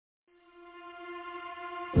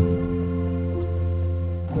News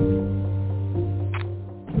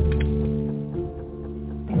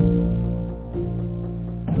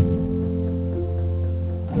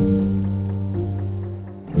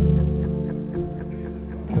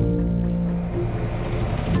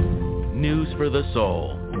for the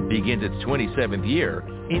Soul begins its 27th year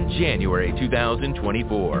in January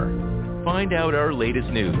 2024. Find out our latest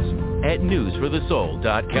news at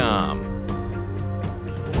newsforthesoul.com.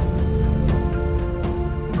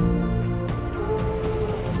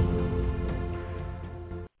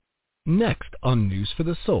 Next on News for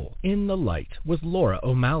the Soul, In the Light with Laura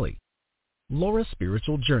O'Malley. Laura's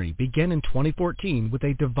spiritual journey began in 2014 with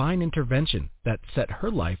a divine intervention that set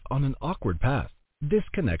her life on an awkward path. This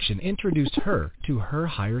connection introduced her to her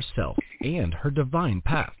higher self and her divine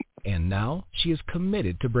path, and now she is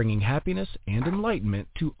committed to bringing happiness and enlightenment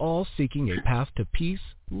to all seeking a path to peace,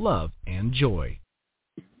 love, and joy.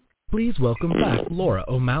 Please welcome back Laura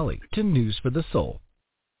O'Malley to News for the Soul.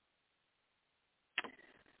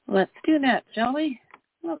 Let's do that, shall we?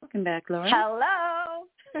 Welcome back, Laura. Hello.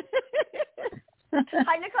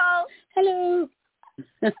 Hi, Nicole. Hello.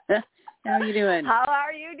 How are you doing? How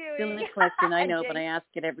are you doing? Silly question, I know, but I ask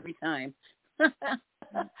it every time.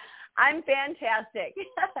 I'm fantastic.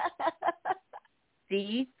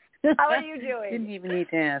 See? How are you doing? Didn't even need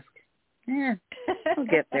to ask. Yeah, we'll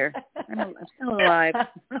get there. I'm still alive,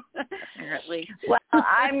 apparently. Well,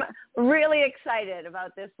 I'm really excited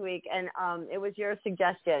about this week, and it was your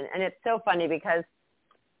suggestion. And it's so funny because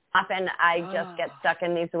often I just get stuck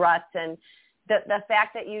in these ruts, and the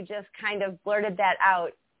fact that you just kind of blurted that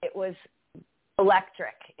out, it was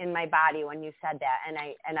electric in my body when you said that, and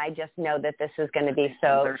I just know that this is going to be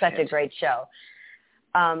such a great show.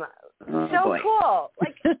 Boy. Cool.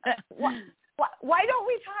 Like, why don't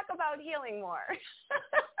we talk about healing more?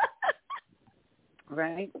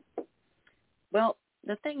 Right. Well,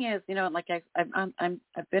 the thing is, like I've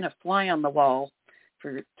been a fly on the wall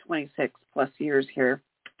for 26 plus years here,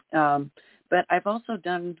 but I've also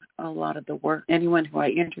done a lot of the work. Anyone who I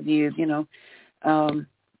interviewed,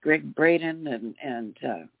 Greg Braden and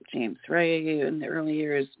James Ray in the early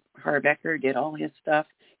years, Harv Eker did all his stuff.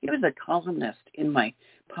 He was a columnist in my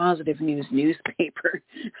Positive News newspaper.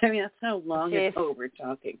 I mean, that's how long ago we're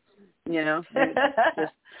talking. Just,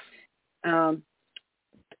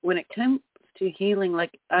 when it comes to healing,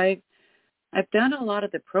 like I've done a lot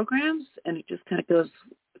of the programs, and it just kind of goes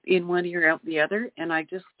in one ear out the other, and I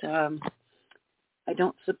just I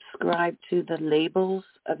don't subscribe to the labels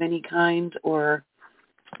of any kind, or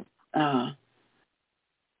I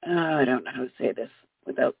don't know how to say this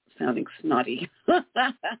without sounding snotty. I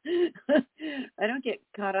don't get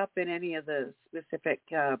caught up in any of the specific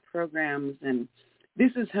programs and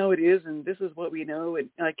this is how it is and this is what we know. And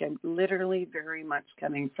like, I'm literally very much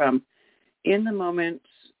coming from in the moment,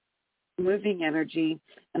 moving energy.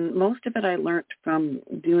 And most of it I learned from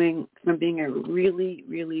being a really,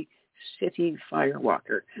 really shitty fire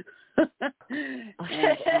walker.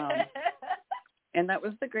 And that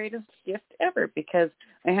was the greatest gift ever, because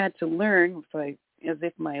I had to learn, as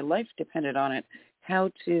if my life depended on it,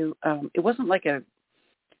 how to, it wasn't like a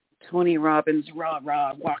Tony Robbins, rah,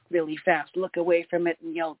 walk really fast, look away from it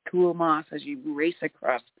and yell cool moss as you race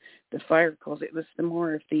across the fire coals. It was the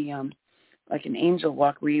more of the, like an angel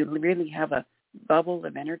walk, where you really have a bubble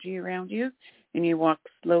of energy around you and you walk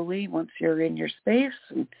slowly once you're in your space.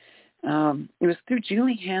 And it was through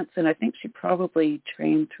Julie Hansen. I think she probably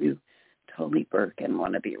trained through Tully Burke,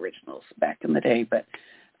 one of the originals back in the day. But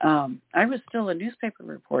I was still a newspaper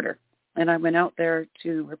reporter, and I went out there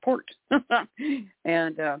to report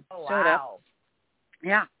and showed up.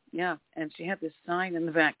 Yeah. And she had this sign in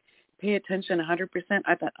the back, pay attention 100%.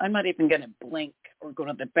 I thought, I'm not even going to blink or go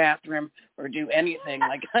to the bathroom or do anything.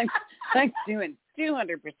 Like I'm doing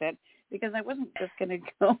 200%, because I wasn't just going to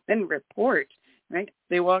go and report. Right?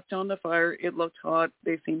 They walked on the fire. It looked hot.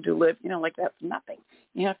 They seemed to live, like that's nothing.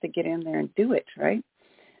 You have to get in there and do it, right?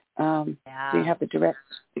 So you have the direct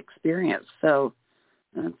experience. So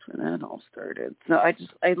that's when that all started. So I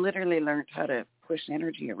literally learned how to push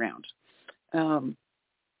energy around. I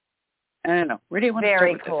don't know. Where do you want to start?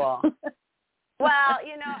 Very cool. Well,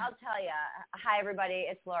 I'll tell you. Hi, everybody.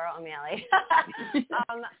 It's Laura O'Malley.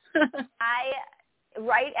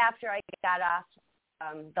 Right after I got off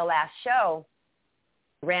the last show,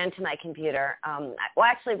 ran to my computer.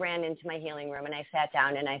 Actually ran into my healing room, and I sat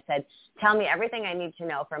down and I said, tell me everything I need to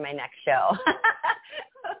know for my next show,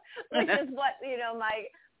 which is what, my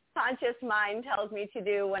conscious mind tells me to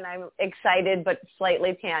do when I'm excited but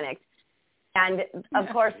slightly panicked. And, of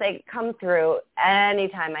course, they come through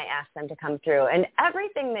anytime I ask them to come through. And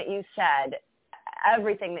everything that you said,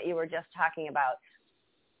 everything that you were just talking about,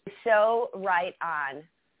 so right on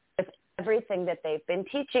with everything that they've been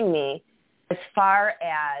teaching me as far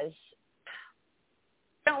as,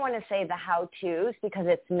 I don't want to say the how-tos because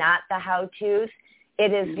it's not the how-tos.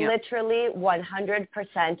 It is literally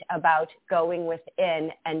 100% about going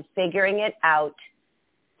within and figuring out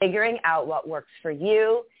what works for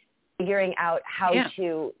you, figuring out how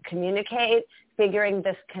to communicate, figuring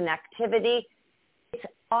this connectivity. It's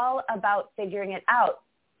all about figuring it out.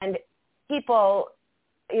 And people,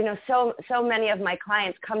 so many of my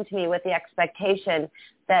clients come to me with the expectation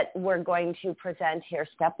that we're going to present here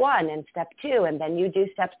step 1 and step 2, and then you do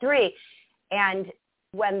step 3. And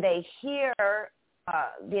when they hear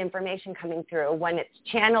the information coming through, when it's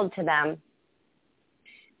channeled to them,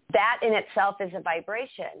 that in itself is a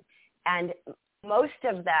vibration. And most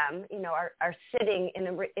of them, are sitting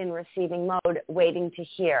in receiving mode, waiting to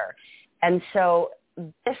hear. And so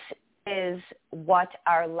this is what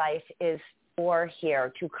our life is for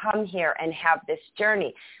here, to come here and have this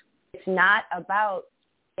journey. It's not about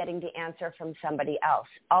getting the answer from somebody else,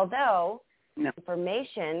 although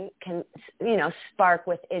information can, spark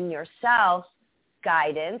within yourself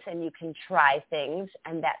guidance, and you can try things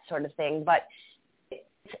and that sort of thing. But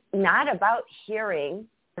it's not about hearing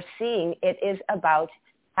or seeing. It is about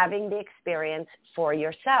having the experience for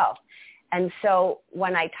yourself. And so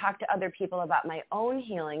when I talk to other people about my own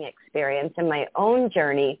healing experience and my own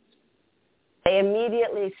journey, they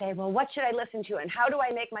immediately say, well, what should I listen to? And how do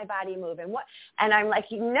I make my body move? And what? And I'm like,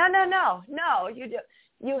 no, you do.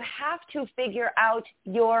 You have to figure out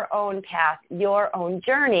your own path, your own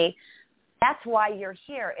journey. That's why you're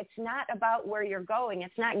here. It's not about where you're going.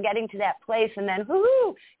 It's not getting to that place and then,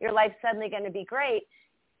 whoo, your life's suddenly going to be great.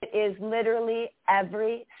 It is literally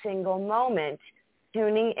every single moment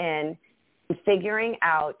tuning in and figuring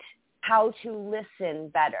out how to listen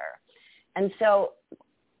better. And so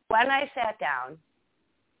when I sat down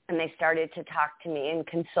and they started to talk to me and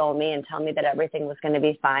console me and tell me that everything was going to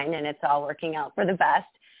be fine and it's all working out for the best,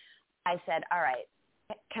 I said, all right,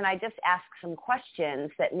 can I just ask some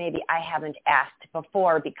questions that maybe I haven't asked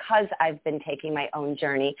before because I've been taking my own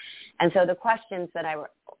journey? And so the questions that I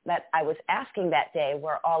was asking that day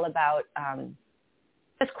were all about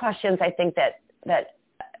just questions I think that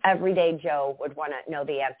everyday Joe would want to know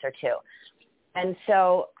the answer to. And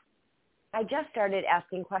so I just started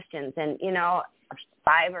asking questions, and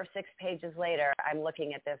 5 or 6 pages later, I'm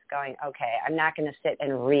looking at this going, okay, I'm not going to sit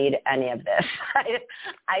and read any of this.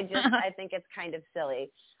 I think it's kind of silly.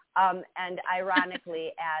 And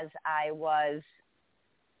ironically, as I was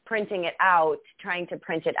printing it out, trying to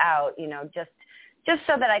print it out, just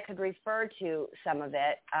so that I could refer to some of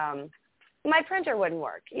it, my printer wouldn't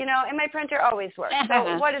work, and my printer always works.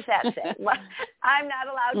 So what does that say? Well, I'm not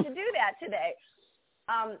allowed to do that today.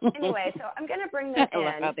 Anyway, so I'm going to bring that in. I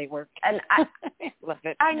love how they work. And I love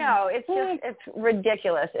it. I know. It's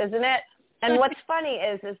ridiculous, isn't it? And what's funny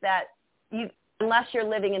is that unless you're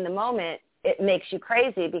living in the moment, it makes you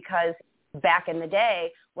crazy, because back in the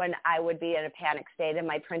day when I would be in a panic state and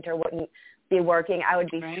my printer wouldn't be working, I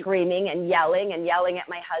would be screaming and yelling at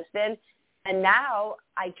my husband. And now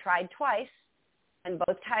I tried twice, and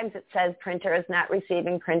both times it says printer is not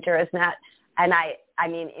receiving, printer is not. And I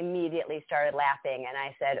immediately started laughing, and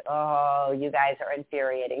I said, oh, you guys are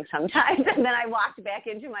infuriating sometimes. And then I walked back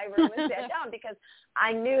into my room and sat down because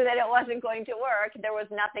I knew that it wasn't going to work. There was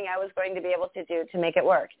nothing I was going to be able to do to make it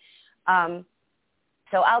work. So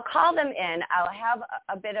I'll call them in. I'll have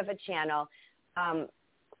a bit of a channel.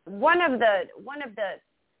 One of the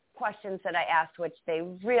questions that I asked, which they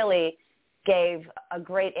really gave a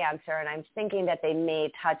great answer, and I'm thinking that they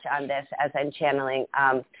may touch on this as I'm channeling,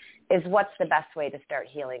 is what's the best way to start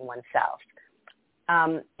healing oneself?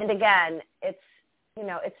 And again,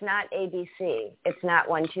 it's not ABC. It's not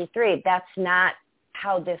 1, 2, 3. That's not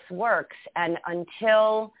how this works. And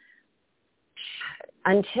until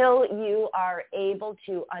you are able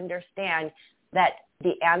to understand that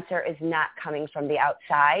the answer is not coming from the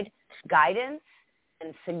outside, guidance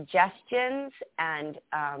and suggestions and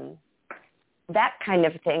that kind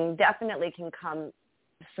of thing definitely can come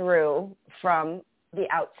through from the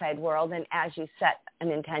outside world. And as you set an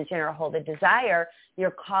intention or hold a desire,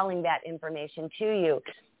 you're calling that information to you.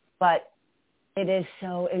 But it is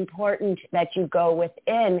so important that you go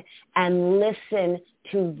within and listen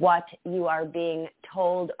to what you are being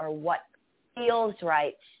told or what feels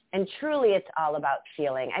right. And truly, it's all about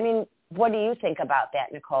feeling. I mean, what do you think about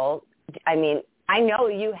that, Nicole? I mean, I know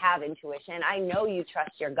you have intuition. I know you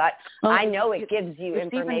trust your gut. Well, I know it gives you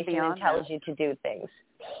information and tells you to do things.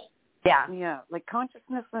 Yeah. Yeah, like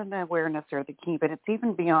consciousness and awareness are the key, but it's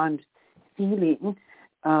even beyond feeling.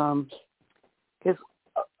 Because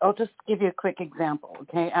I'll just give you a quick example,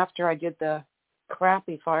 okay? After I did the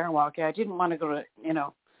crappy firewalk, I didn't want to go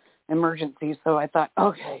to, emergency, so I thought,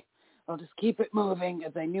 okay, I'll just keep it moving,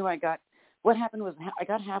 as I knew what happened was I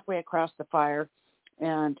got halfway across the fire,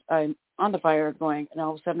 and I'm on the fire going, and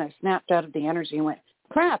all of a sudden I snapped out of the energy and went,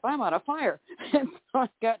 crap, I'm on a fire. And so I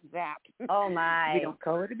got zapped. Oh, my. We don't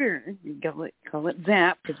call it a burn. We call it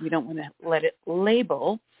zap because we don't want to let it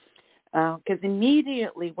label. Because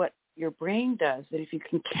immediately what your brain does, that if you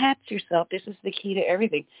can catch yourself, this is the key to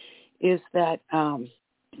everything, is that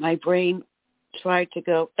my brain tried to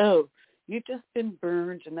go, oh, you've just been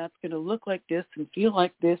burned, and that's going to look like this and feel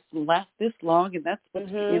like this and last this long, and that's what,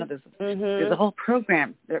 there's a whole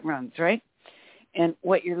program that runs, right? And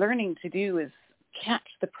what you're learning to do is catch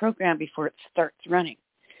the program before it starts running.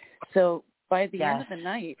 So by the end of the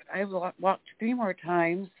night, I walked 3 more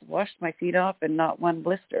times, washed my feet off, and not one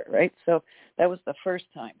blister, right? So that was the first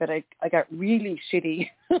time. But I got really shitty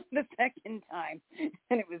the second time,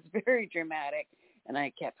 and it was very dramatic. And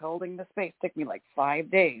I kept holding the space. It took me like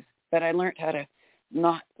 5 days. But I learned how to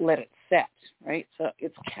not let it set, right? So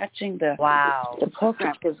it's catching the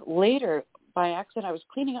program. Because later, by accident, I was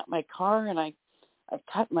cleaning up my car, and I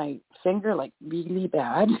cut my finger like really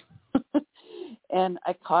bad. And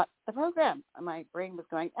I caught the program. And my brain was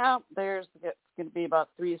going, it's going to be about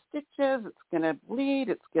 3 stitches. It's going to bleed.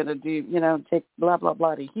 It's going to do, take blah, blah,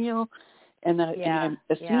 blah to heal. And then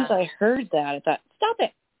as soon as I heard that, I thought, stop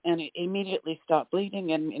it. And it immediately stopped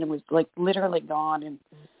bleeding. And it was like literally gone in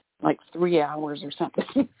like 3 hours or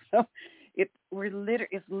something. So it's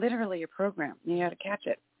literally a program. You got to catch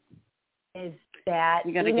it. Is that,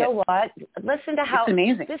 what? Listen to how, it's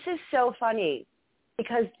amazing. This is so funny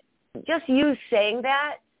because just you saying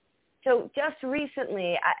that. So just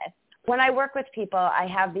recently, when I work with people, I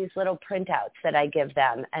have these little printouts that I give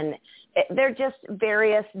them, and they're just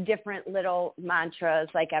various different little mantras,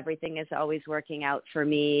 like everything is always working out for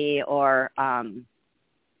me, or I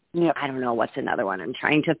don't know, what's another one? I'm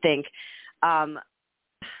trying to think.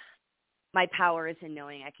 My power is in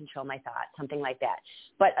knowing I control my thoughts, something like that.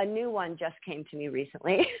 But a new one just came to me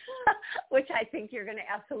recently, which I think you're going to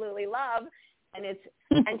absolutely love. And it's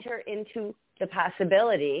enter into the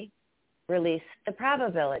possibility, release the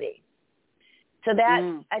probability. So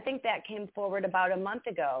that, I think that came forward about a month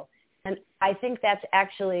ago. And I think that's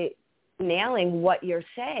actually nailing what you're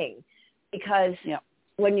saying. Because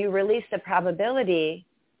when you release the probability,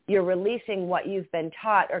 you're releasing what you've been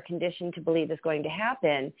taught or conditioned to believe is going to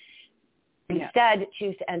happen. Instead,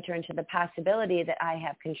 choose to enter into the possibility that I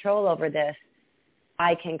have control over this.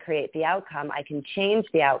 I can create the outcome. I can change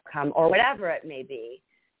the outcome, or whatever it may be,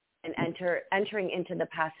 and entering into the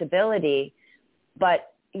possibility.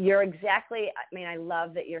 But you're exactly, I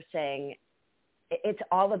love that you're saying it's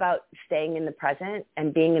all about staying in the present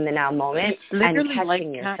and being in the now moment and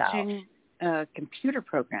catching yourself. Catching computer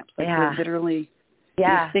programs. Like literally, these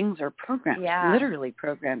things are programmed, literally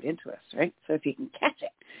programmed into us, right? So if you can catch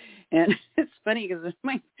it. And it's funny because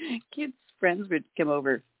my kids' friends would come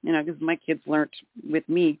over, because my kids learned with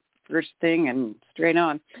me first thing and straight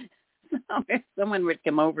on. So if someone would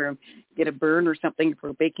come over and get a burn or something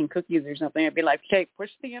for baking cookies or something, I'd be like, okay, push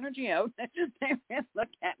the energy out. They would look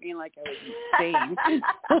at me like I was insane.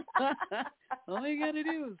 All you got to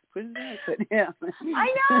do is push it out. But, I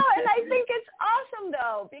know, and I think it's awesome,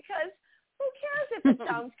 though, because who cares if it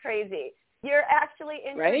sounds crazy? You're actually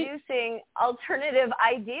introducing alternative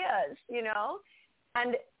ideas,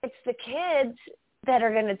 and it's the kids that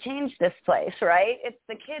are going to change this place, right? It's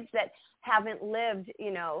the kids that haven't lived,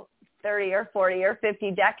 30 or 40 or 50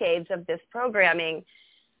 decades of this programming.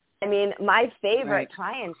 I mean, my favorite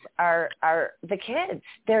clients are the kids.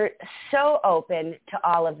 They're so open to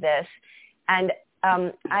all of this. And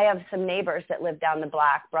I have some neighbors that live down the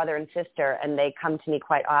block, brother and sister, and they come to me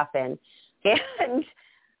quite often. And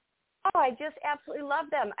I just absolutely love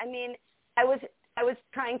them. I mean, I was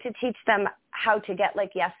trying to teach them how to get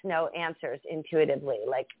like yes, no answers intuitively,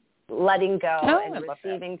 like letting go and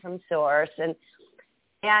receiving from source.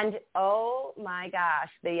 And oh my gosh,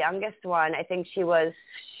 the youngest one, I think she was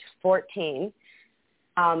 14.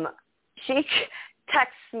 She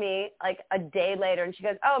texts me like a day later and she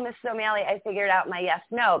goes, oh, Mrs. O'Malley, I figured out my yes,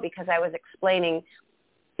 no, because I was explaining,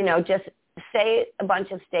 just say a bunch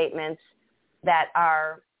of statements that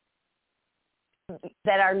are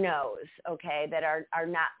no's, okay, that are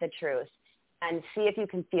not the truth, and see if you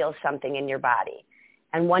can feel something in your body.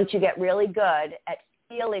 And once you get really good at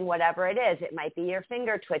feeling whatever it is, it might be your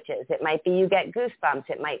finger twitches, it might be you get goosebumps,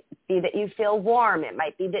 it might be that you feel warm, it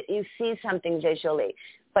might be that you see something visually,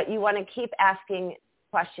 but you want to keep asking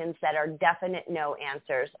questions that are definite no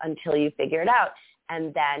answers until you figure it out.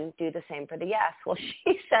 and then do the same for the yes. Well,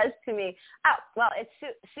 she says to me, oh, well, it's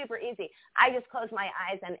super easy. I just close my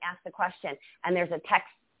eyes and ask the question, and there's a text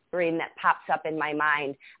screen that pops up in my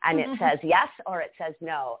mind, and it says yes or it says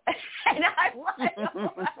no. And I'm like,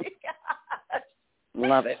 oh, my gosh.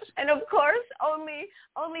 Love it. And, of course, only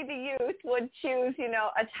the youth would choose,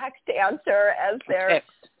 a text answer as their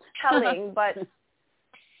telling, but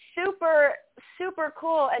super, super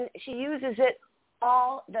cool. And she uses it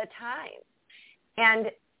all the time.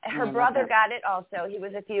 And her brother got it also. He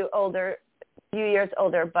was a few years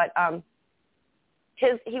older, but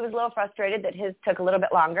he was a little frustrated that his took a little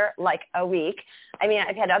bit longer, like a week. I mean,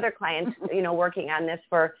 I've had other clients, working on this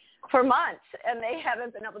for months, and they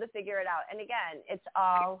haven't been able to figure it out. And again, it's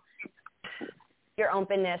all your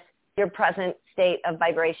openness, your present state of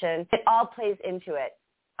vibration. It all plays into it.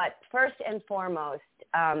 But first and foremost,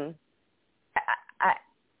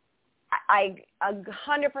 I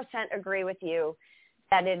 100% agree with you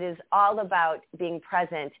that it is all about being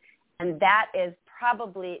present, and that is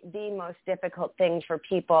probably the most difficult thing for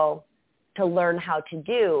people to learn how to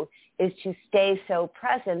do, is to stay so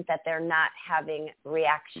present that they're not having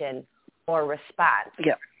reaction or response.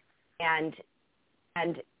 Yeah. And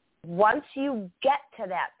once you get to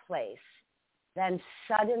that place, then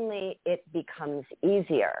suddenly it becomes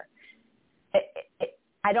easier.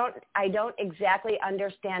 I don't exactly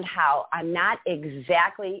understand how. I'm not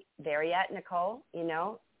exactly there yet, Nicole,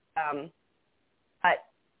 but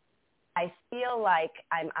I feel like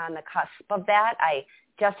I'm on the cusp of that. I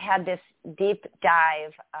just had this deep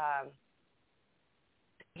dive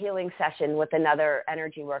healing session with another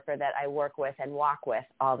energy worker that I work with and walk with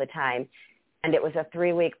all the time. And it was a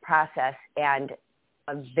 3-week process, and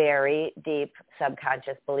a very deep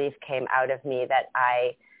subconscious belief came out of me that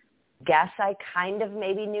I guess I kind of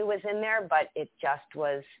maybe knew was in there, but it just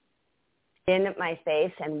was in my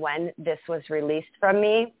face. And when this was released from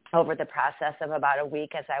me over the process of about a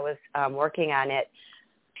week as I was working on it,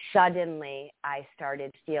 suddenly I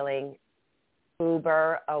started feeling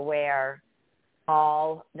uber aware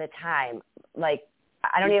all the time. Like,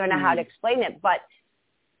 I don't even know how to explain it, but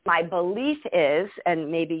my belief is, and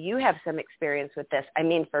maybe you have some experience with this, I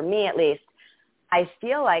mean, for me at least, I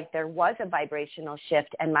feel like there was a vibrational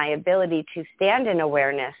shift, and my ability to stand in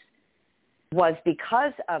awareness was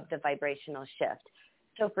because of the vibrational shift.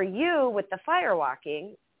 So for you with the fire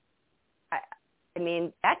walking, I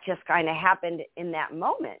mean, that just kind of happened in that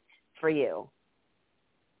moment for you.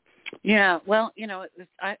 Yeah, well,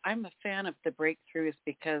 I'm a fan of the breakthroughs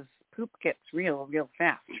because poop gets real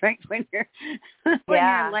fast, right? When you're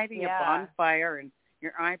you're lighting a bonfire and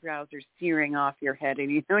your eyebrows are searing off your head,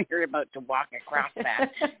 and you're about to walk across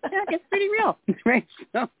that. It gets pretty real, right?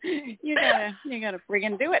 So you gotta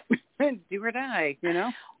friggin' do it, do or die,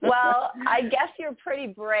 Well, I guess you're pretty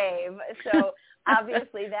brave, so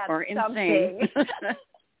obviously that's or something.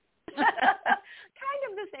 Kind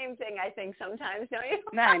of the same thing, I think, sometimes, don't you?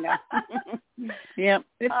 I know. Yeah,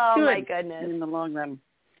 it's good. My goodness. In the long run.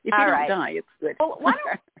 If you don't die, it's good. Well,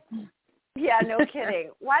 yeah, no kidding.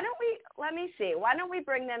 Let me see. Why don't we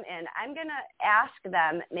bring them in? I'm going to ask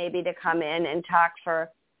them maybe to come in and talk for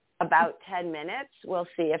about 10 minutes. We'll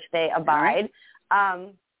see if they abide.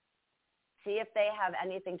 Right. See if they have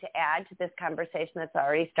anything to add to this conversation that's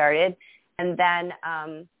already started. And then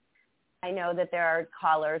I know that there are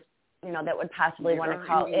callers, that would possibly want to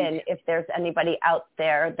call in. If there's anybody out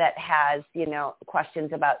there that has,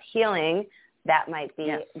 questions about healing, that might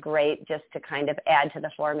be great just to kind of add to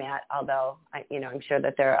the format, although, I'm sure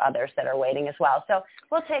that there are others that are waiting as well. So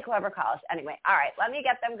we'll take whoever calls. Anyway, all right, let me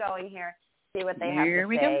get them going here, see what they have to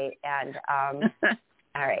say. Go. And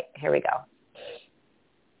all right, here we go.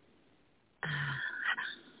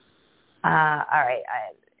 All right,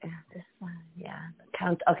 this one,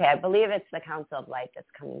 okay, I believe it's the Council of Light that's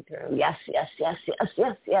coming through. Yes.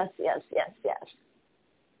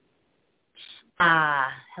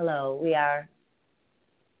 Hello. We are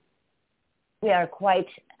quite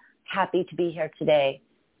happy to be here today.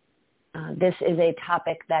 This is a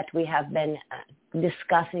topic that we have been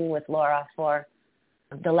discussing with Laura for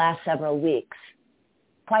the last several weeks.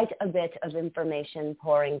 Quite a bit of information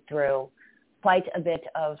pouring through, quite a bit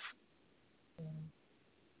of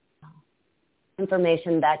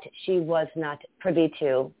information that she was not privy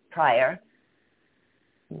to prior.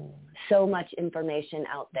 So much information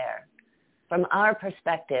out there. From our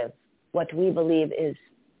perspective, what we believe is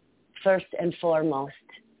first and foremost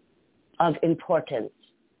of importance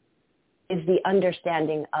is the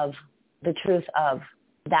understanding of the truth of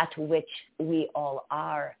that which we all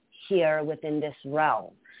are here within this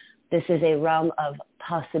realm. This is a realm of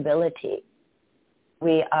possibility.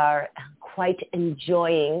 We are quite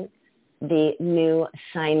enjoying the new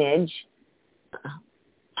signage,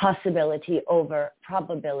 possibility over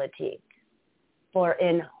probability. For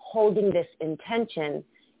in holding this intention,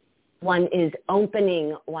 one is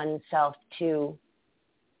opening oneself to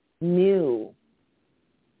new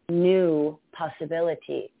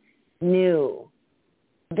possibility, new.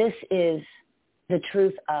 This is the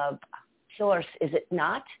truth of Source, is it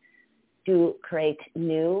not? To create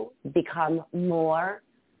new, become more,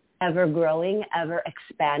 ever growing, ever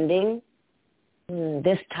expanding.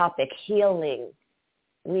 This topic, healing,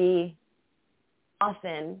 we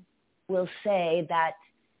often will say that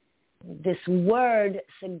this word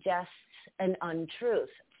suggests an untruth,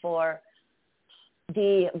 for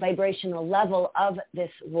the vibrational level of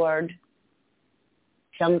this word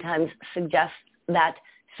sometimes suggests that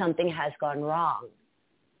something has gone wrong.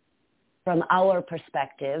 From our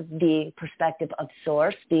perspective, the perspective of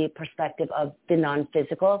Source, the perspective of the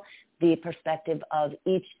non-physical, the perspective of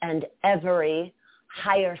each and every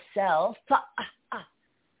higher self,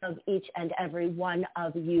 of each and every one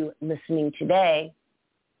of you listening today,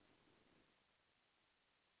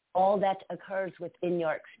 all that occurs within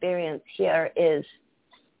your experience here is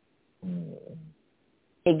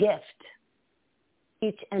a gift.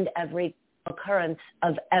 Each and every occurrence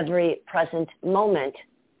of every present moment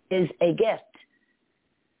is a gift.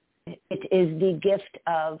 It is the gift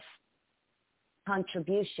of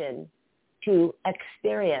contribution to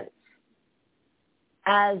experience.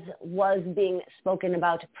 As was being spoken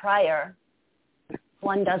about prior,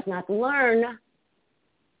 one does not learn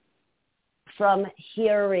from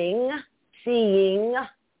hearing, seeing.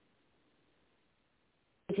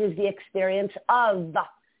 It is the experience of.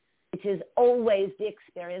 It is always the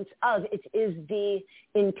experience of. It is the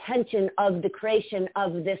intention of the creation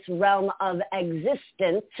of this realm of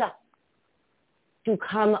existence to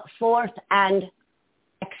come forth and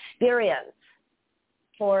experience.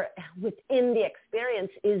 For within the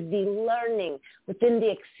experience is the learning. Within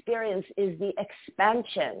the experience is the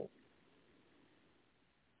expansion.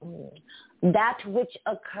 That which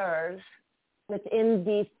occurs within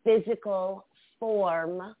the physical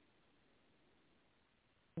form,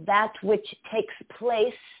 that which takes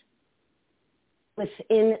place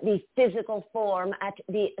within the physical form at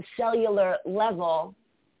the cellular level,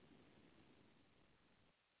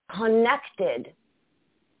 connected,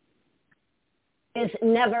 is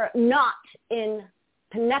never not in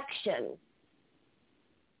connection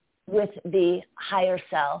with the higher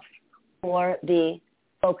self or the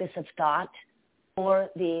focus of thought or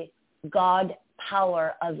the God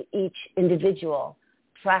power of each individual,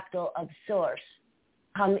 fractal of Source,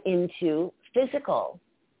 come into physical.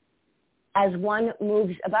 As one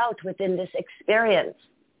moves about within this experience,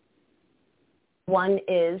 one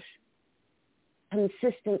is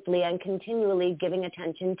consistently and continually giving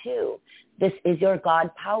attention to. This is your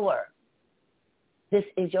God power. This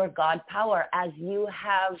is your God power. As you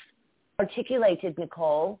have articulated,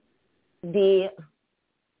 Nicole, the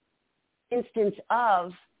instance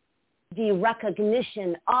of the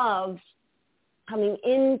recognition of coming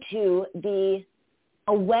into the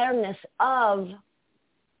awareness of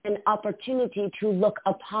an opportunity to look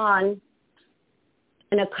upon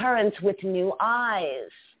an occurrence with new eyes,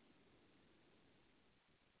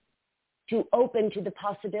 to open to the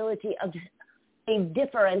possibility of a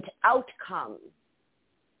different outcome.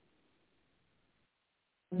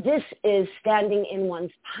 This is standing in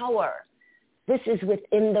one's power. This is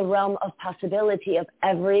within the realm of possibility of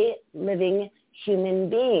every living human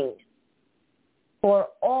being. For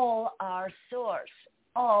all are Source.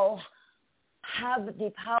 All have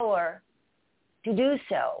the power to do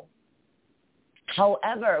so.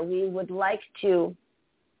 However, we would like to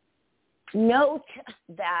note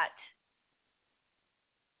that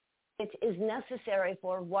it is necessary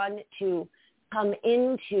for one to come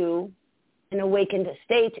into an awakened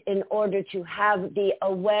state in order to have the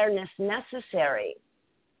awareness necessary.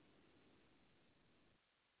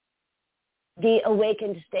 The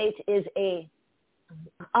awakened state is a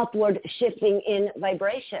upward shifting in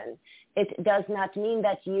vibration. It does not mean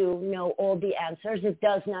that you know all the answers. It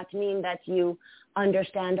does not mean that you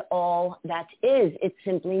understand all that is. It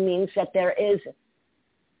simply means that there is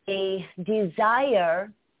a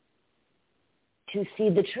desire to see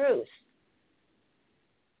the truth.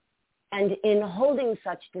 And in holding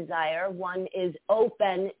such desire, one is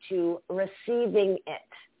open to receiving it.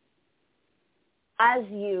 As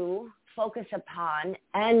you focus upon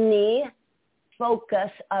any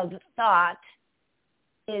focus of thought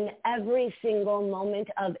in every single moment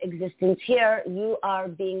of existence here, you are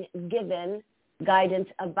being given guidance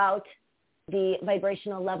about the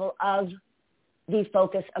vibrational level of the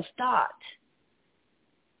focus of thought.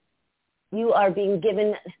 You are being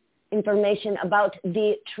given information about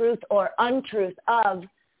the truth or untruth of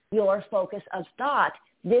your focus of thought.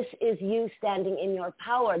 This is you standing in your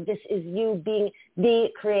power. This is you being the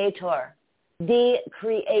creator,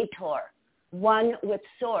 one with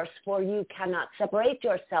source, for you cannot separate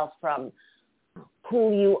yourself from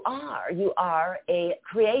who you are. You are a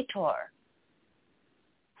creator.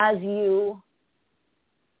 As you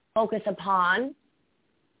focus upon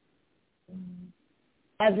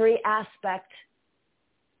every aspect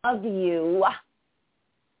of you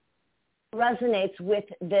resonates with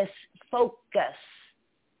this focus.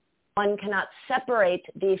 One cannot separate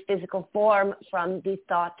the physical form from the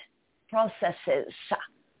thought processes.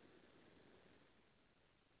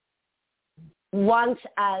 Once,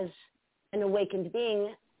 as an awakened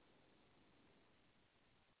being,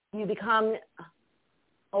 you become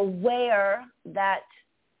aware that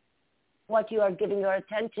what you are giving your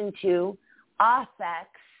attention to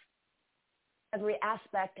affects every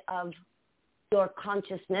aspect of your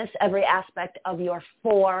consciousness, every aspect of your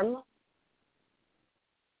form.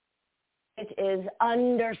 It is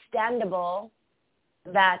understandable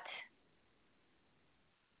that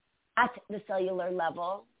at the cellular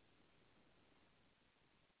level,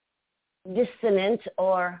 dissonance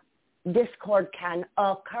or discord can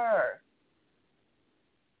occur.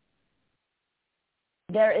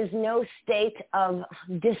 There is no state of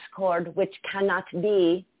discord which cannot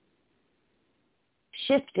be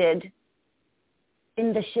shifted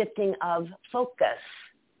in the shifting of focus.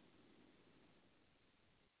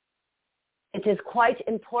 It is quite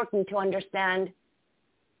important to understand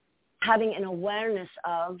having an awareness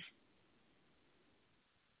of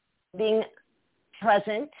being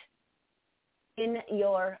present in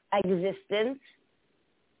your existence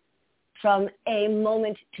from a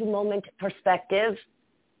moment-to-moment perspective,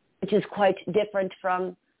 which is quite different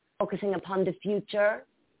from focusing upon the future,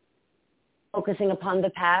 focusing upon the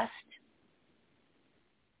past.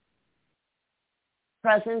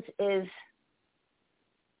 Presence is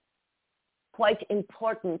quite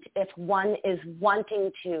important if one is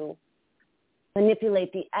wanting to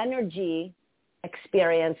manipulate the energy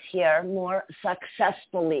experience here more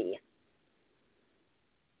successfully.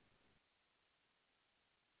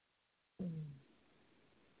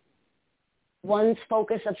 One's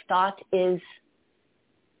focus of thought is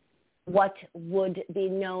what would be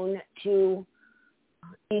known to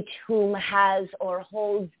each whom has or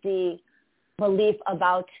holds the belief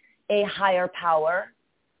about a higher power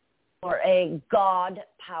or a God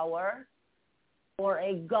power or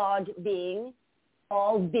a God being,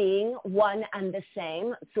 all being one and the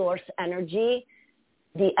same source energy,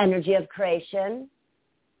 the energy of creation.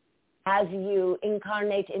 As you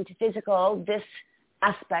incarnate into physical, this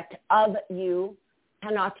aspect of you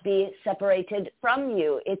cannot be separated from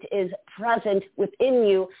you. It is present within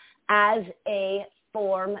you as a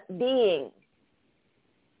form being.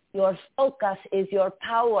 Your focus is your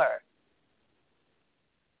power.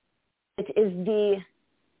 It is the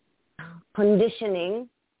conditioning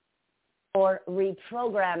or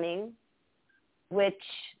reprogramming which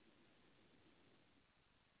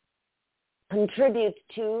contribute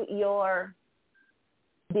to your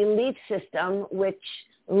belief system, which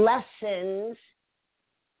lessens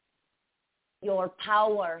your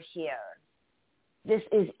power here. This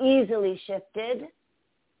is easily shifted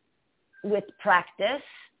with practice,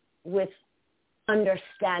 with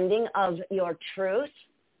understanding of your truth.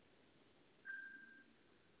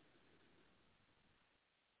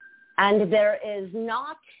 And there is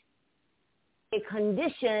not a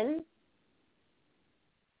condition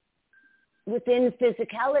within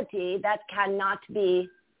physicality that cannot be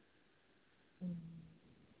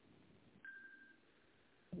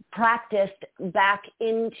practiced back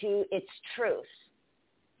into its truth,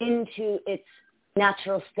 into its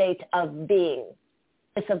natural state of being.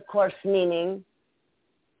 This, of course, meaning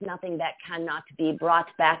nothing that cannot be brought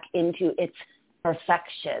back into its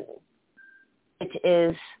perfection. It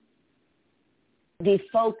is the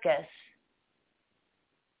focus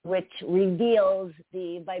which reveals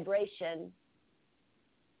the vibration,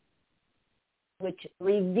 which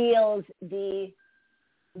reveals the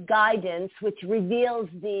guidance, which reveals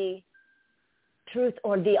the truth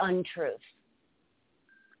or the untruth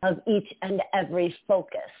of each and every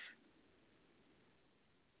focus.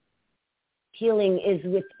 Healing is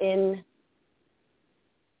within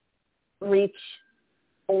reach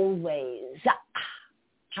always.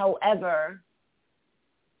 However,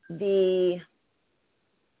 the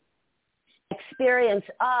experience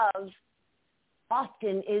of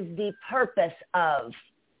often is the purpose of.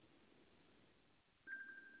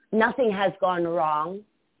 Nothing has gone wrong.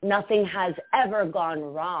 Nothing has ever gone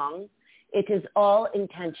wrong. It is all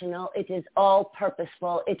intentional. It is all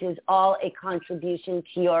purposeful. It is all a contribution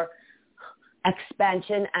to your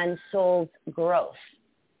expansion and soul's growth.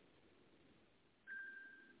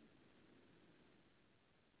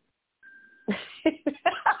 Okay,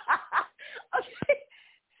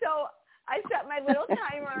 so I set my little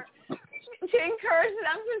timer to encourage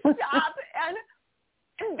them to stop, and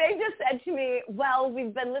they just said to me, well,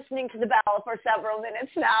 we've been listening to the bell for several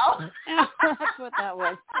minutes now. That's what that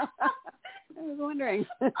was. I was wondering.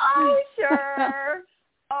 Oh, sure.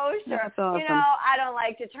 Oh, sure. That's awesome. You know, I don't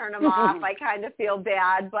like to turn them off. I kind of feel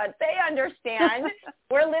bad, but they understand.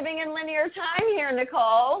 We're living in linear time here,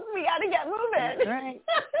 Nicole. We got to get moving. That's right.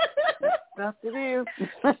 That's what to do.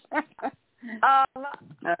 All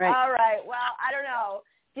All right. All right. Well, I don't know.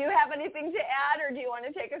 Do you have anything to add, or do you want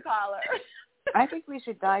to take a caller? I think we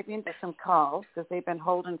should dive into some calls because they've been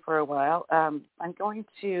holding for a while. I'm going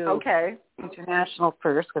to international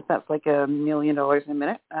first because that's like $1 million a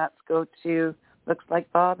minute. Let's go to, looks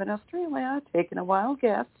like Bob in Australia. Taking a wild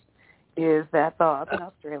guess. Is that Bob in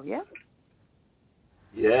Australia?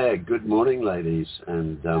 Yeah, good morning, ladies,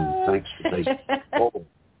 and thanks for taking the call.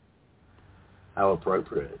 How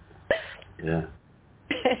appropriate. Yeah.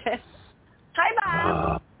 Hi,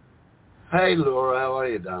 Bob. Hey, Laura, how are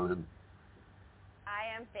you, darling?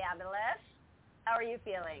 I am fabulous. How are you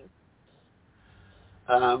feeling?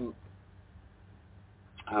 How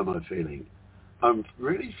am I feeling? I'm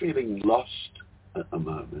really feeling lost at the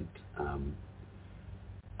moment.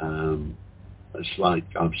 It's like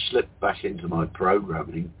I've slipped back into my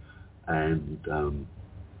programming, and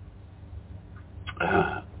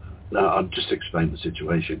I'll just explain the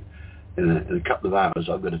situation. In a couple of hours,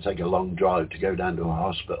 I'm going to take a long drive to go down to a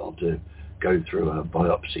hospital to go through a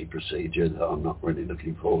biopsy procedure that I'm not really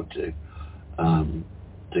looking forward to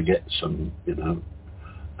get some,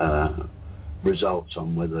 results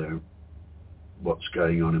on whether what's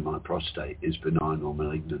going on in my prostate is benign or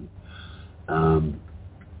malignant.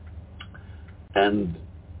 And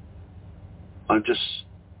I'm just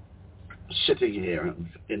sitting here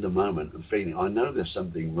in the moment and feeling, I know there's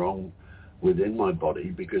something wrong within my body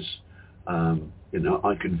because,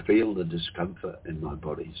 I can feel the discomfort in my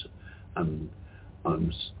body. And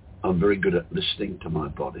I'm very good at listening to my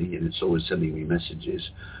body, and it's always sending me messages,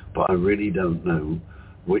 but I really don't know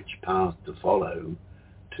which path to follow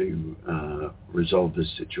to resolve this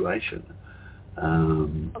situation.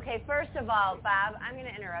 Okay, first of all, Bob, I'm going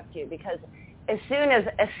to interrupt you because as soon as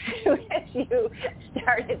you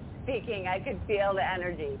started speaking, I could feel the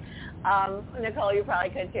energy. Nicole, you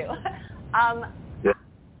probably could too. Yeah.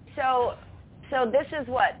 So this is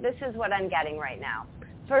what I'm getting right now.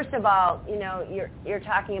 First of all, you're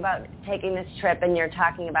talking about taking this trip, and you're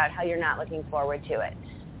talking about how you're not looking forward to it.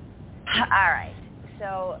 All right.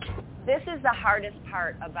 So this is the hardest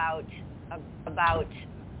part about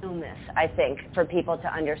illness, I think, for people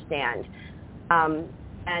to understand.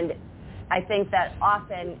 And I think that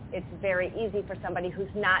often it's very easy for somebody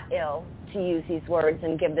who's not ill to use these words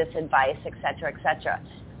and give this advice, et cetera, et cetera.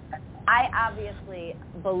 I obviously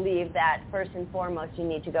believe that first and foremost you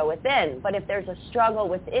need to go within. But if there's a struggle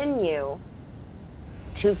within you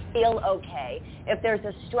to feel okay, if there's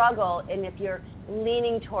a struggle and if you're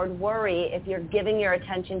leaning toward worry, if you're giving your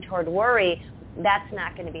attention toward worry, that's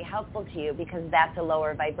not going to be helpful to you because that's a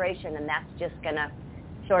lower vibration, and that's just going to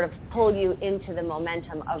sort of pull you into the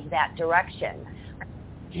momentum of that direction.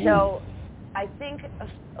 So I think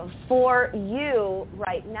for you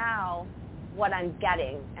right now, what I'm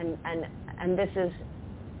getting, and this is,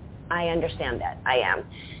 I understand that, I am.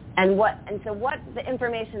 And so what the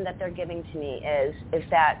information that they're giving to me is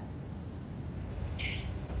that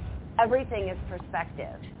everything is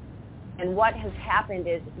perspective. And what has happened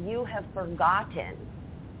is you have forgotten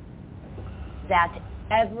that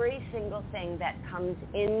every single thing that comes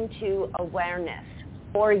into awareness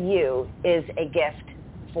for you is a gift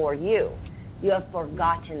for you. You have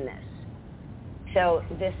forgotten this. So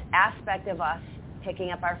this aspect of us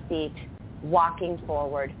picking up our feet, walking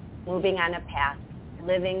forward, moving on a path,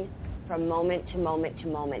 living from moment to moment to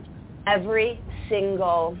moment, every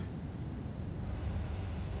single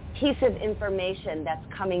piece of information that's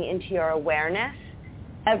coming into your awareness,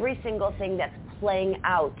 every single thing that's playing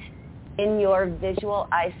out in your visual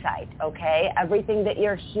eyesight, okay? Everything that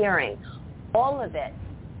you're hearing, all of it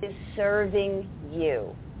is serving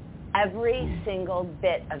you. Every single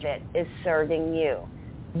bit of it is serving you.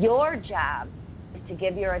 Your job is to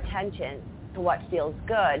give your attention to what feels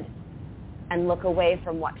good and look away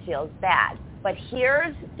from what feels bad. But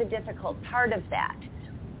here's the difficult part of that,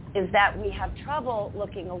 is that we have trouble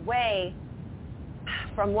looking away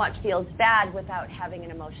from what feels bad without having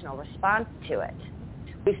an emotional response to it.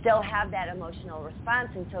 we still have that emotional response.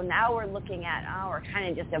 And so now we're looking at, we're kind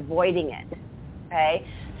of just avoiding it. Okay?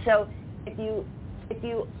 So if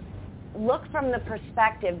you look from the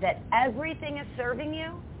perspective that everything is serving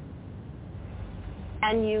you,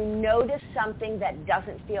 and you notice something that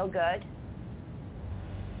doesn't feel good,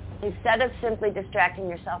 instead of simply distracting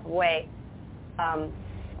yourself away,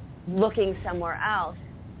 looking somewhere else,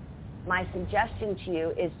 my suggestion to you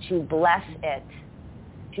is to bless it,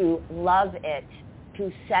 to love it,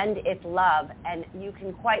 to send it love. And you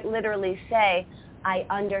can quite literally say, I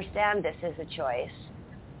understand this is a choice.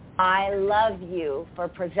 I love you for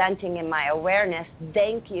presenting in my awareness.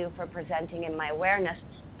 Thank you for presenting in my awareness.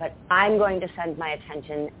 But I'm going to send my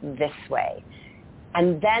attention this way.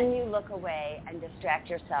 And then you look away and distract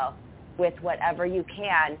yourself with whatever you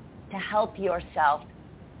can to help yourself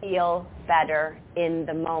feel better in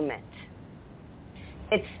the moment.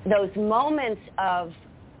 It's those moments of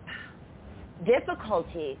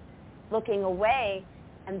difficulty, looking away,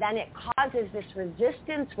 and then it causes this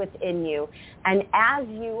resistance within you. And as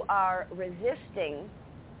you are resisting,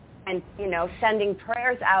 and, sending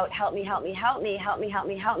prayers out, help me, help me, help me, help me, help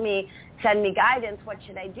me, help me, send me guidance, what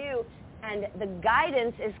should I do? And the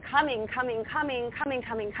guidance is coming,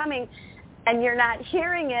 and you're not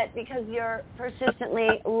hearing it because you're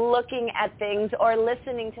persistently looking at things or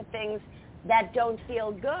listening to things that don't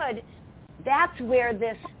feel good. That's where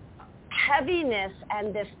this heaviness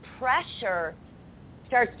and this pressure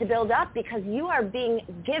starts to build up, because you are being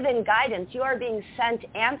given guidance, you are being sent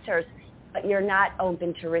answers, but you're not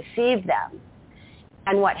open to receive them.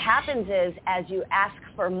 And what happens is, as you ask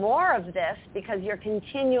for more of this, because you're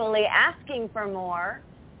continually asking for more,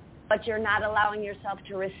 but you're not allowing yourself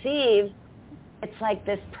to receive, it's like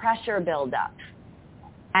this pressure buildup.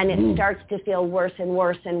 And it starts to feel worse and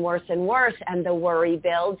worse and worse and worse, and the worry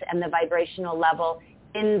builds, and the vibrational level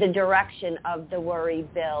in the direction of the worry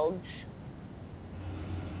builds.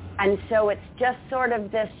 And so it's just sort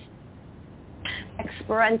of this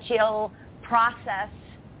experiential process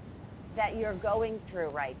that you're going through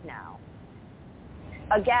right now.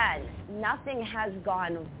 Again, nothing has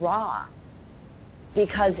gone wrong,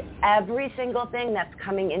 because every single thing that's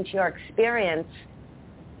coming into your experience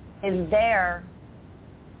is there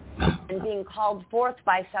and being called forth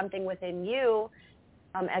by something within you,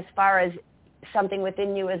 as far as something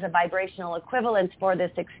within you is a vibrational equivalence for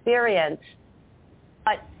this experience.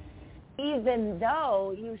 But even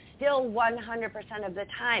though you still 100% of the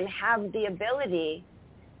time have the ability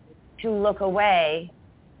to look away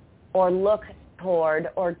or look toward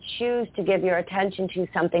or choose to give your attention to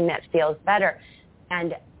something that feels better.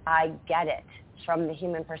 And I get it. From the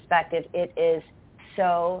human perspective, it is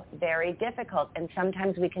so very difficult. And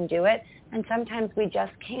sometimes we can do it, and sometimes we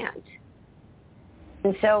just can't.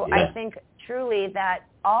 And so I think truly that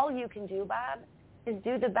all you can do, Bob, is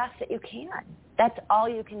do the best that you can. That's all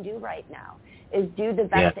you can do right now, is do the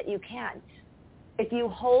best that you can. If you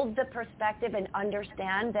hold the perspective and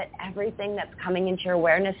understand that everything that's coming into your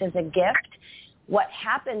awareness is a gift, what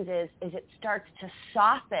happens is it starts to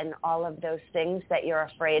soften all of those things that you're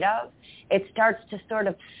afraid of. It starts to sort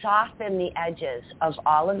of soften the edges of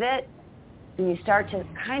all of it. And you start to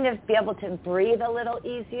kind of be able to breathe a little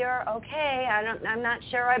easier. Okay, I'm not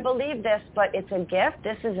sure I believe this, but it's a gift.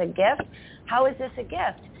 This is a gift. How is this a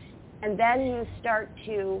gift? And then you start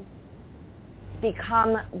to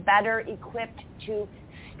become better equipped to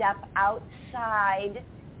step outside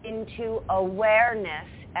into awareness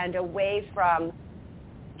and away from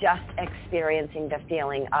just experiencing the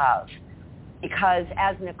feeling of. Because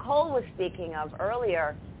as Nicole was speaking of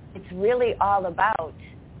earlier, it's really all about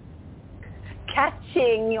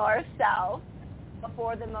catching yourself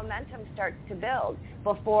before the momentum starts to build,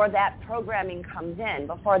 before that programming comes in,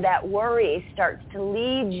 before that worry starts to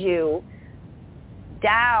lead you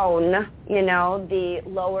down, the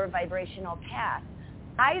lower vibrational path.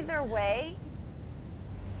 Either way,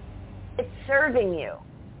 it's serving you.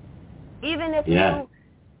 Even if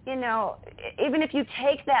even if you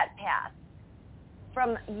take that path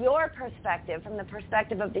from your perspective, from the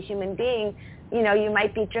perspective of the human being, you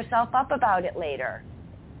might beat yourself up about it later.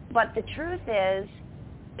 But the truth is,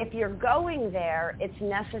 if you're going there, it's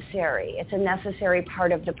necessary. It's a necessary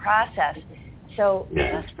part of the process. So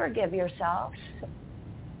just forgive yourself.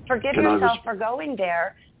 Forgive yourself for going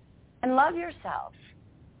there, and love yourself.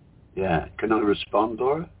 Yeah. Can I respond,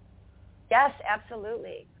 Laura? Yes,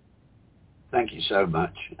 absolutely. Thank you so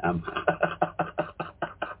much.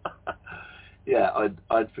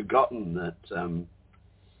 I'd forgotten that.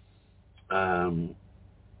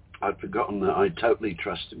 I'd forgotten that I totally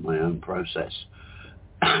trusted my own process,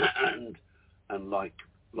 and like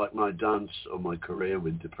my dance or my career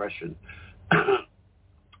with depression,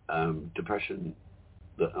 depression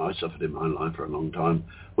that I suffered in my life for a long time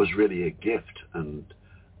was really a gift, and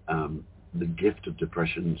the gift of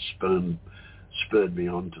depression spurred me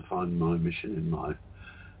on to find my mission in life.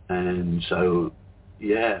 And so,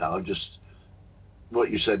 what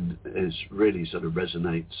you said is really sort of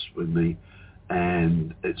resonates with me,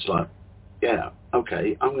 and it's like,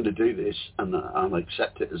 okay, I'm going to do this, and I'll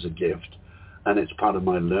accept it as a gift, and it's part of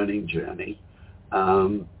my learning journey.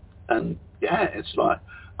 It's like,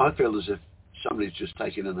 I feel as if somebody's just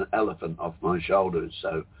taken an elephant off my shoulders.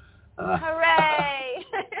 So, hooray!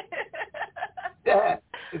 Yeah,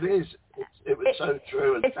 it is. It was so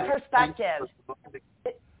true. And it's perspective.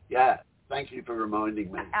 Thank you for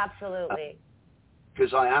reminding me. Absolutely.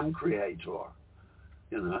 Because I am creator,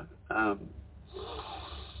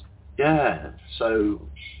 So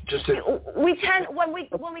just we tend when we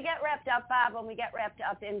get wrapped up, Bob, when we get wrapped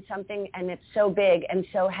up in something and it's so big and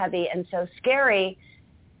so heavy and so scary,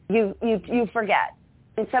 you forget.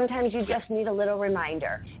 And sometimes you just need a little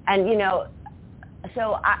reminder. And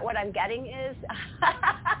what I'm getting is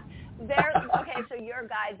so your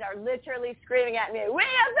guys are literally screaming at me, we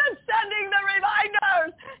have been sending the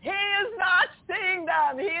reminders. He is not seeing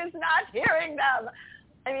them. He is not hearing them.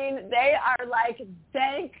 I mean, they are like,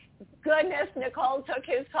 thank goodness Nicole took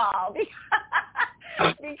his call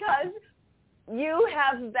because you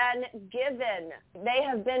have been given. They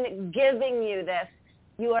have been giving you this.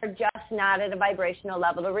 You are just not at a vibrational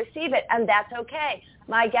level to receive it, and that's okay.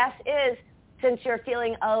 My guess is, since you're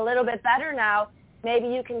feeling a little bit better now, maybe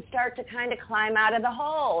you can start to kind of climb out of the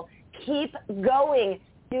hole. Keep going.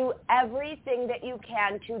 Do everything that you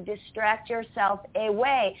can to distract yourself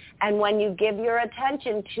away. And when you give your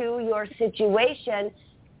attention to your situation,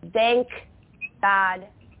 thank God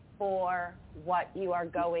for what you are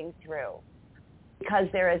going through. Because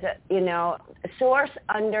there is Source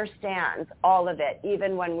understands all of it,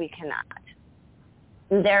 even when we cannot.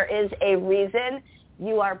 There is a reason.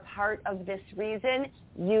 You are part of this reason.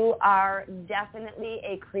 You are definitely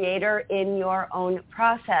a creator in your own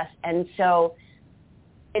process. And so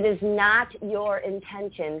it is not your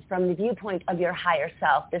intention from the viewpoint of your higher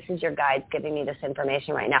self. This is your guides giving me this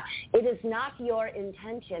information right now. It is not your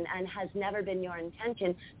intention and has never been your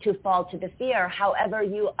intention to fall to the fear. However,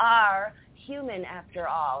 you are human after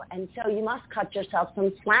all. And so you must cut yourself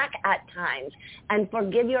some slack at times and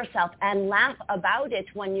forgive yourself and laugh about it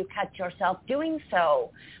when you catch yourself doing so.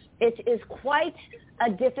 It is quite a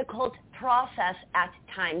difficult process at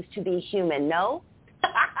times to be human, no?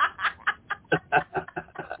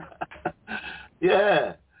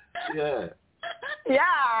 Yeah.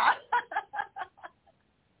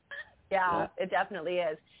 Yeah, it definitely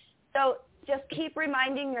is. So just keep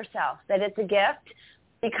reminding yourself that it's a gift,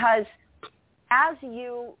 because as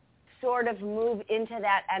you sort of move into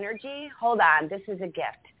that energy, hold on, this is a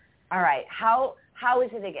gift. All right, how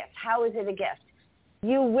is it a gift? How is it a gift?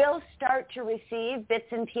 You will start to receive bits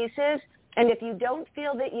and pieces, and if you don't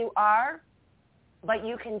feel that you are, but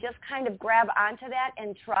you can just kind of grab onto that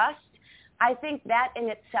and trust, I think that in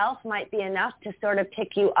itself might be enough to sort of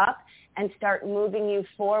pick you up and start moving you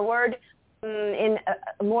forward in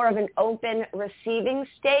more of an open receiving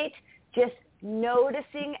state, just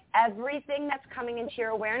noticing everything that's coming into your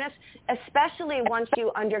awareness, especially once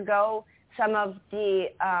you undergo some of the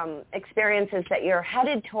experiences that you're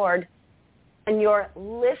headed toward, and you're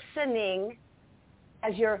listening.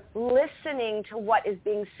 As you're listening to what is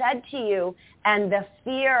being said to you, and the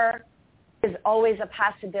fear is always a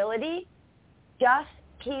possibility, just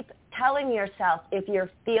keep telling yourself, if you're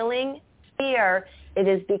feeling fear, it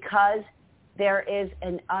is because there is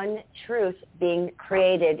an untruth being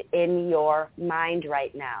created in your mind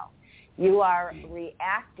right now. You are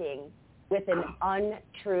reacting with an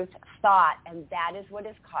untruth thought, and that is what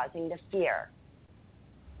is causing the fear.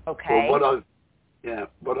 Okay? Well,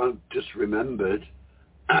 what I've just remembered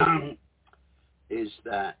is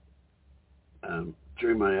that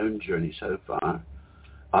during my own journey so far,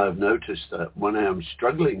 I've noticed that when I am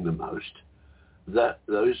struggling the most, that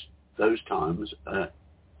those times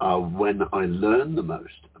are when I learn the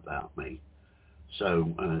most about me.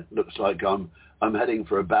 So it looks like I'm heading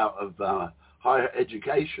for a bout of higher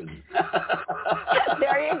education.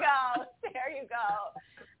 There you go. There you go.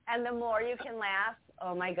 And the more you can laugh,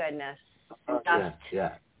 oh my goodness.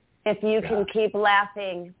 Yeah. If you can keep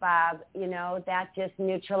laughing, Bob, that just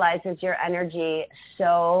neutralizes your energy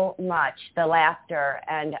so much, the laughter.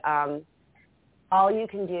 And all you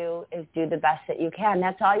can do is do the best that you can.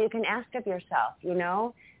 That's all you can ask of yourself,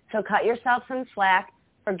 So cut yourself some slack,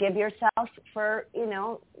 forgive yourself for,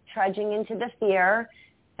 trudging into the fear,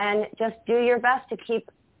 and just do your best to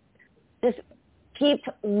keep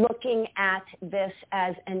looking at this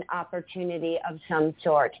as an opportunity of some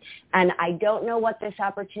sort. And I don't know what this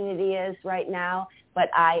opportunity is right now, but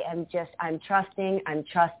I'm trusting.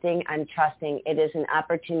 It is an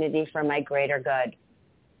opportunity for my greater good.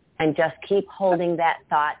 And just keep holding that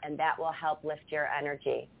thought, and that will help lift your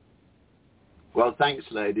energy. Well, thanks,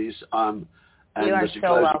 ladies. And you are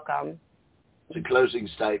so welcome. As a closing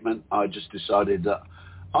statement, I just decided that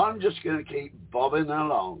I'm just going to keep bobbing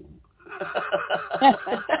along. Love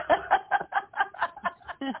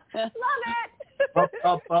it. Bob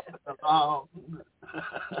along.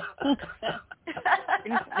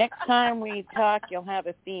 Next time we talk, you'll have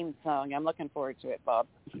a theme song. I'm looking forward to it, Bob.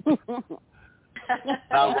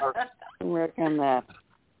 Work on that.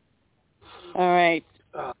 All right.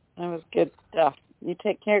 That was good stuff. You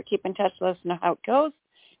take care. Keep in touch. Let us know how it goes.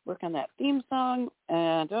 Work on that theme song.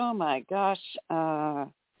 And, oh, my gosh,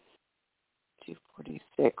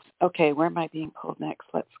 246. Okay, where am I being pulled next?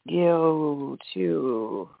 Let's go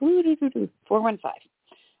to 415.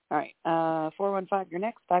 All right, 415, you're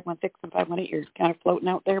next. 516 and 518, you're kind of floating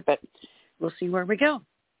out there, but we'll see where we go.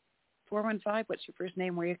 415, what's your first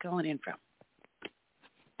name? Where are you calling in from?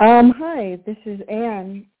 Hi, this is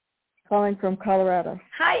Ann calling from Colorado.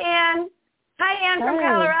 Hi, Ann. Hi, Ann from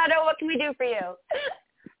Colorado. What can we do for you?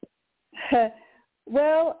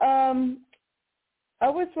 Well, I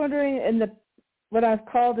was wondering, when I've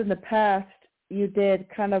called in the past, you did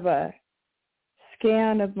kind of a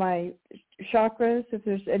scan of my chakras, if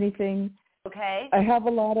there's anything. Okay. I have a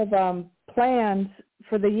lot of plans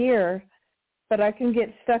for the year, but I can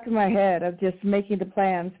get stuck in my head of just making the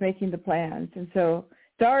plans. And so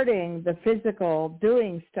starting the physical,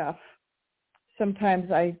 doing stuff,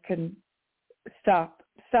 sometimes I can stop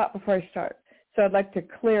before I start. So I'd like to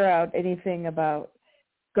clear out anything about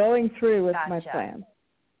going through with my plans.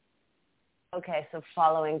 Okay, so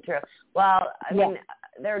following through. Well, I mean,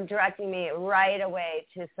 they're directing me right away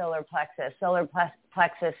to solar plexus. Solar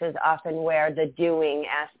plexus is often where the doing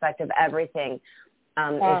aspect of everything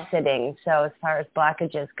is sitting. So as far as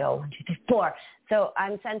blockages go, 1, 2, 3, 4. So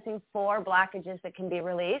I'm sensing 4 blockages that can be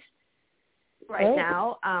released right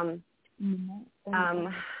now.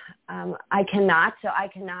 I cannot. So I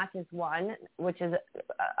cannot is one, which is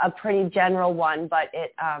a pretty general one, but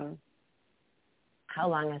it, how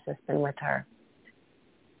long has this been with her?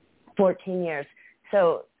 14 years.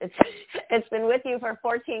 So it's been with you for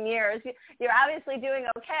 14 years. You're obviously doing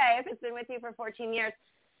okay if it's been with you for 14 years.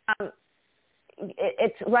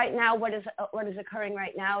 It's right now, what is occurring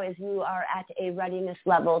right now is you are at a readiness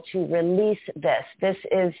level to release this. This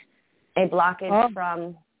is a blockage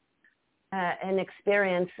from an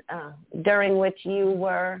experience during which you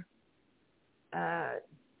were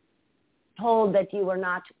told that you were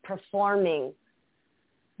not performing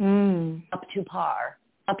up to par.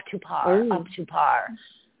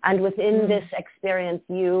 And within this experience,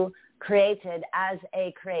 you created as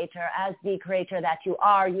a creator, as the creator that you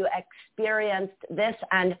are, you experienced this,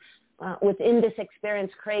 and within this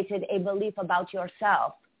experience created a belief about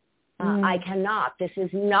yourself. I cannot. This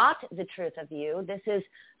is not the truth of you. This is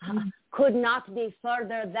could not be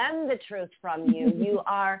further than the truth from you. You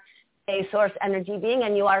are a source energy being,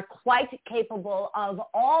 and you are quite capable of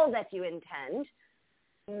all that you intend.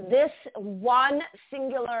 This one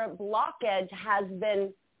singular blockage has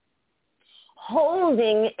been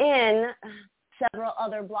holding in several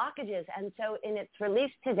other blockages. And so in its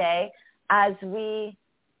release today, as we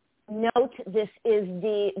note this is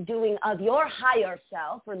the doing of your higher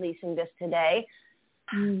self, releasing this today,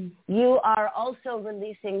 you are also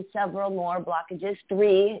releasing several more blockages,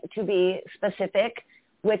 3 to be specific,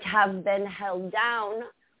 which have been held down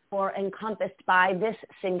or encompassed by this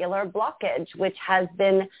singular blockage, which has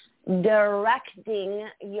been directing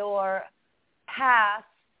your path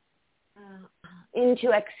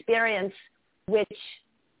into experience, which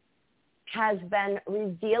has been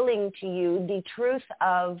revealing to you the truth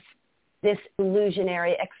of this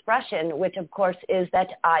illusionary expression, which of course is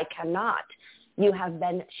that I cannot. You have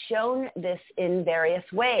been shown this in various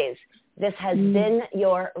ways. This has been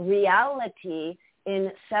your reality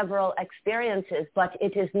in several experiences, but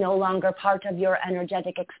it is no longer part of your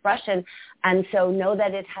energetic expression. And so know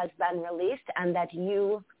that it has been released and that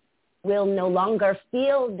you will no longer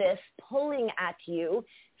feel this pulling at you,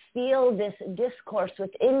 feel this discourse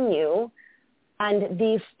within you, and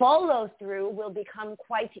the follow-through will become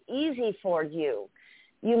quite easy for you.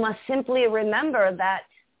 You must simply remember that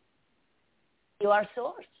you are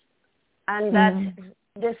source, and that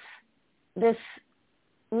this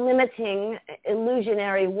limiting,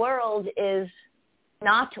 illusionary world is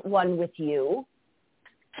not one with you.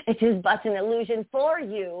 It is but an illusion for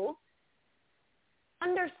you.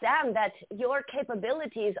 understand that your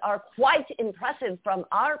capabilities are quite impressive from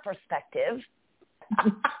our perspective. I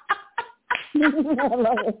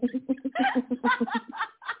love it.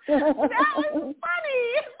 That was funny.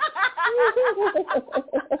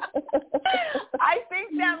 I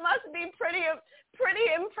think that must be pretty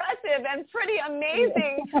impressive and pretty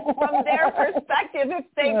amazing from their perspective if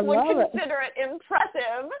they would consider it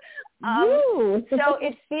impressive. So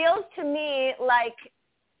it feels to me like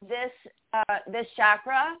this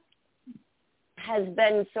chakra has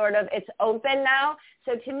been sort of, it's open now.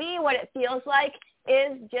 So to me, what it feels like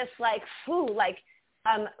is just like,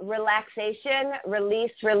 relaxation,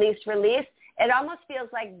 release. It almost feels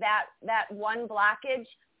like that one blockage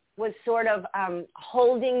was sort of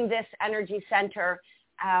holding this energy center.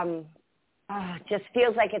 Just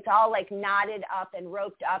feels like it's all like knotted up and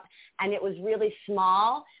roped up, and it was really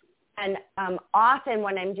small. And often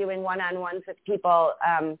when I'm doing one-on-ones with people,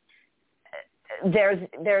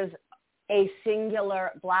 there's a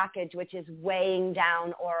singular blockage which is weighing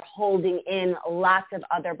down or holding in lots of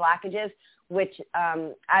other blockages, which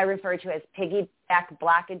I refer to as piggyback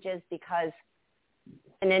blockages, because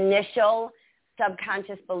an initial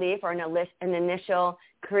subconscious belief or an initial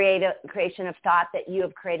creation of thought that you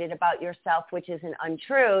have created about yourself, which is an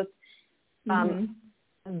untruth,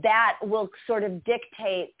 that will sort of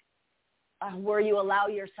dictate where you allow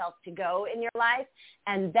yourself to go in your life.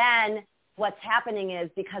 And then what's happening is,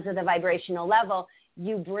 because of the vibrational level,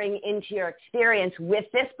 you bring into your experience with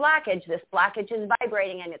this blockage is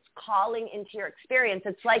vibrating and it's calling into your experience.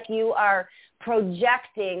 It's like you are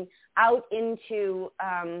projecting out into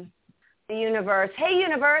the universe. Hey,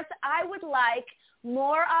 universe, I would like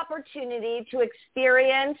more opportunity to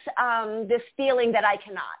experience this feeling that I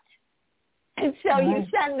cannot. And so you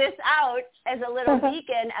send this out as a little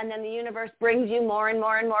beacon, and then the universe brings you more and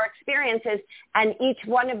more and more experiences. And each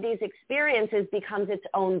one of these experiences becomes its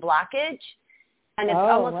own blockage. And it's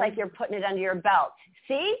almost like you're putting it under your belt.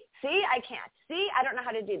 See, I can't. See, I don't know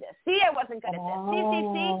how to do this. See, I wasn't good at this.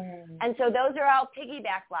 See. And so those are all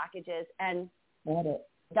piggyback blockages. And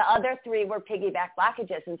the other three were piggyback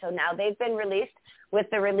blockages. And so now they've been released with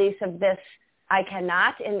the release of this I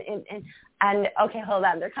cannot. And okay, hold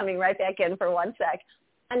on. They're coming right back in for 1 sec.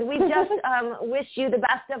 And we just wish you the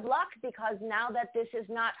best of luck, because now that this is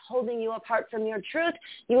not holding you apart from your truth,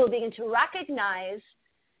 you will begin to recognize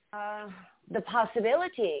the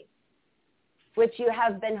possibility which you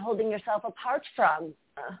have been holding yourself apart from.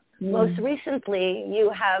 Most recently, you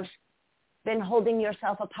have been holding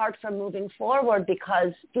yourself apart from moving forward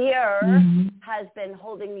because fear has been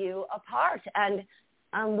holding you apart. And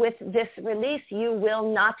with this release, you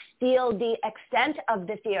will not feel the extent of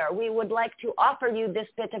the fear. We would like to offer you this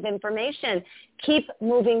bit of information. Keep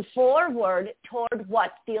moving forward toward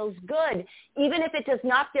what feels good, even if it does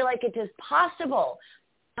not feel like it is possible.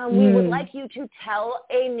 We would like you to tell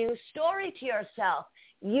a new story to yourself.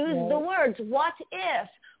 Use the words, what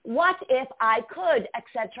if I could,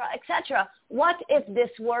 etc., etc. What if this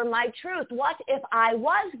were my truth? What if I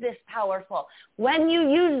was this powerful? When you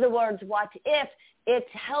use the words, what if, it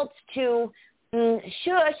helps to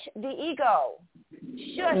shush the ego.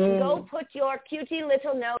 Shush, go put your cutie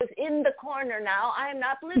little nose in the corner now. I am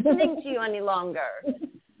not listening to you any longer.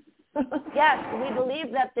 Yes, we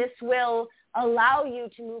believe that this will allow you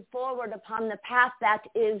to move forward upon the path that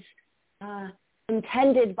is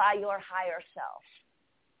intended by your higher self.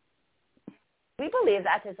 We believe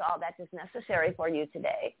that is all that is necessary for you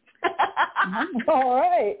today. All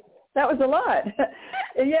right. That was a lot.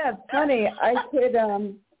 Yeah, it's funny.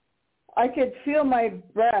 I could feel my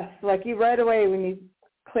breath, like you right away when you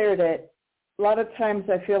cleared it. A lot of times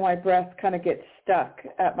I feel my breath kind of get stuck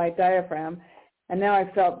at my diaphragm. And now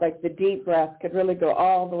I felt like the deep breath could really go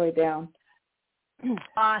all the way down.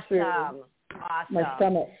 Awesome. My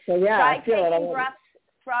stomach. So yeah, try I feel taking breaths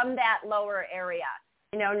from that lower area.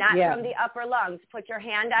 Not from the upper lungs. Put your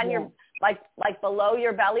hand on your, like below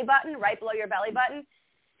your belly button, right below your belly button,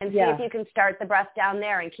 and see if you can start the breath down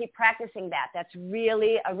there and keep practicing that. That's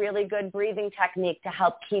really a really good breathing technique to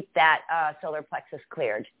help keep that solar plexus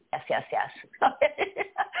cleared. Yes.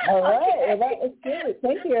 All right. Well, that was good.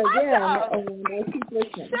 Thank you again. Awesome.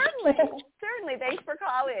 Certainly. Thanks for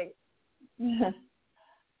calling.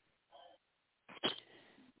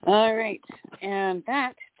 All right. And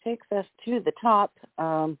that takes us to the top.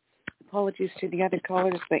 Apologies to the other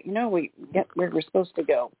callers, but we get where we're supposed to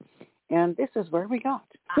go. And this is where we got.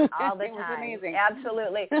 All the time. It was amazing.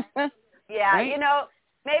 Absolutely. Yeah, right?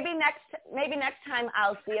 maybe next time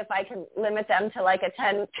I'll see if I can limit them to like a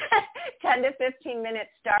 10 to 15 minute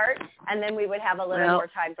start, and then we would have a little more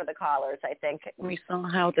time for the callers, I think. We saw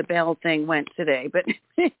how the bell thing went today, but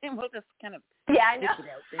we'll just kind of I know. it out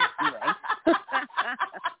there anyway.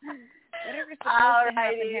 Whatever's supposed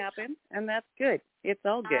to happen, and that's good. It's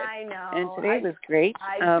all good. I know. And today was great.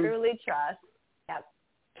 I truly trust. Yep.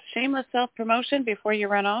 Shameless self-promotion before you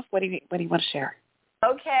run off. What do you want to share?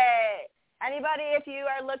 Okay. Anybody, if you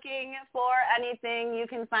are looking for anything, you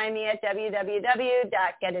can find me at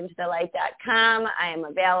www.getintothelight.com. I am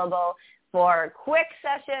available for quick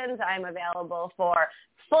sessions. I'm available for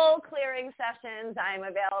full clearing sessions. I'm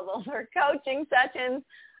available for coaching sessions.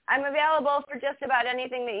 I'm available for just about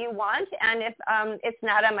anything that you want. And if it's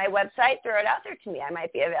not on my website, throw it out there to me. I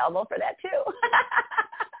might be available for that too.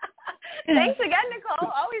 Thanks again, Nicole.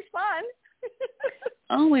 Always fun.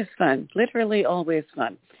 Always fun. Literally always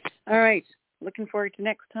fun. All right. Looking forward to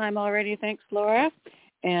next time already. Thanks, Laura.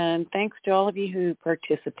 And thanks to all of you who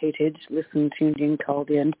participated, listened, tuned in, called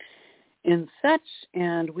in, and such.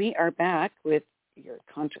 And we are back with your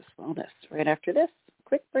conscious wellness right after this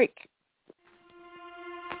quick break.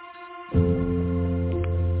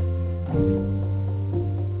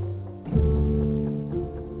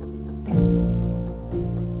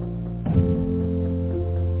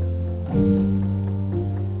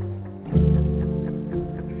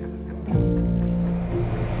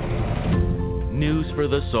 News for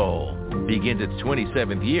the Soul begins its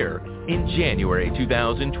 27th year in January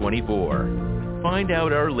 2024. Find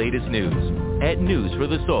out our latest news at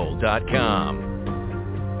newsforthesoul.com.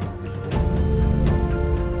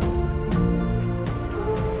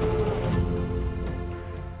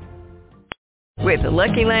 With the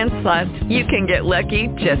Lucky Land Slots, you can get lucky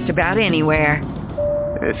just about anywhere.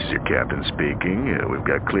 This is your captain speaking. We've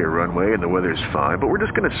got clear runway and the weather's fine, but we're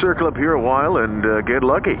just going to circle up here a while and get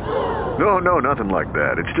lucky. No, nothing like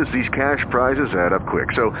that. It's just these cash prizes add up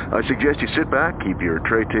quick. So I suggest you sit back, keep your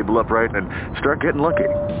tray table upright, and start getting lucky.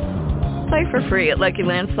 Play for free at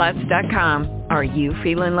LuckyLandSlots.com. Are you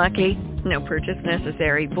feeling lucky? No purchase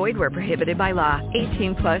necessary. Void where prohibited by law.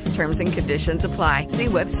 18+ terms and conditions apply. See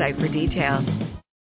website for details.